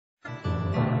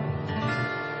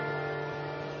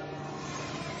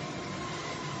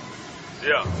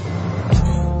Yeah.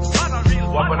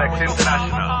 Weapon X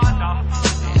International.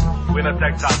 We not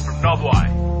take that from no boy.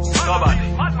 Nobody.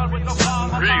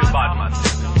 Real Badman.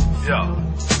 Yeah.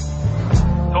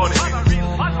 Tony.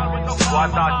 Go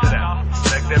and talk to them.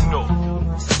 Let them know.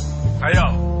 Hey yo,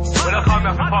 we don't come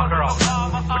here to fuck around.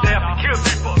 But they have to kill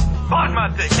people.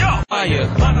 Badman thing, yo!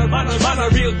 Man a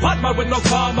real Badman with no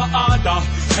karma order.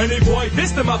 Any boy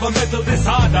this them have a mental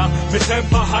disorder. Me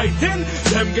temper heighten,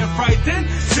 them get frightened.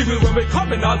 See me when we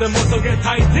coming, all them muscle get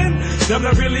tightened. Them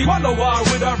not really want no war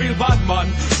with a real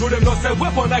Badman. Show them no say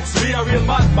weapon X be a real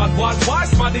madman. One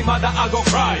voice, smarty mother I go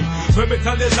cry. When me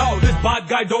tell you now, this bad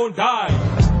guy don't die.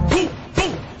 Boom,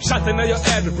 boom. Shot in your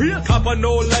head, real copper,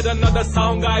 no lead, another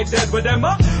sound guy dead with them,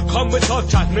 come with tough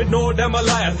chat, me know them a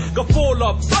liar. Go fall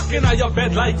up, fucking on your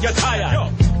bed like you're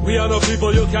tired. We are no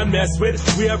people you can mess with,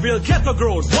 we are real ghetto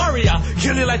grown warrior,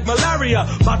 kill you like malaria,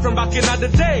 but from back in the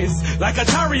days, like a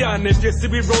Tarian. If you see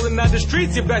me rolling down the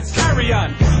streets, you best carry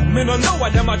on. Me no know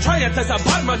what them a try and test a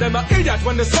bad man, them a idiot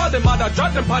when they saw them mother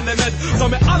judge them on them head. So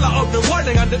me holler out the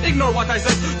warning and they ignore what I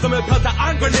said, so me pelt a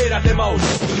hand grenade at them out.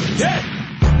 Yeah.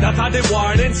 That's how they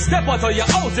warning. Step out of your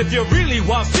house if you really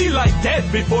want. Feel like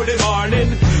dead before the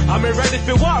morning. I'm ready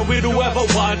for war with whoever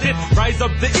want it. Rise up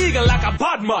the eagle like a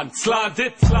Badman. Slant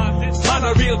it. Man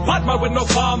a real Badman with no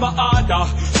karma order.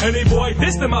 Any boy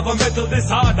this them have a mental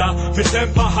disorder. Me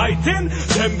temper heighten,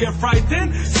 them get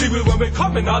frightened. See me when we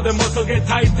coming, all them muscle get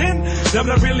tightened. Them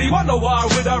not really want no war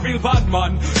with a real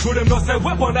Badman. To them no say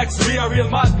weapon X be a real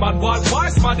madman. One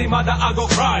voice, smarty mother I go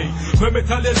cry. When me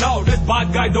tell you now, this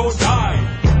bad guy don't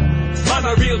die. Man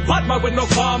a real Badman with no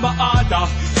karma order.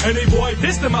 Any boy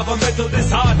this them have a mental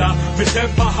disorder. Me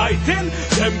temper heighten,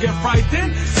 them get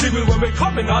frightened. See me when we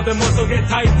coming, all them muscle get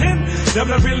tightened. Them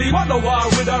not really want no war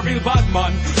with a real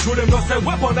Badman. To them no say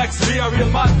weapon X be a real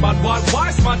madman. One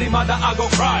voice, smarty mother I go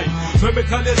cry. When me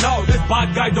tell you now, this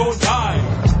bad guy don't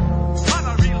die.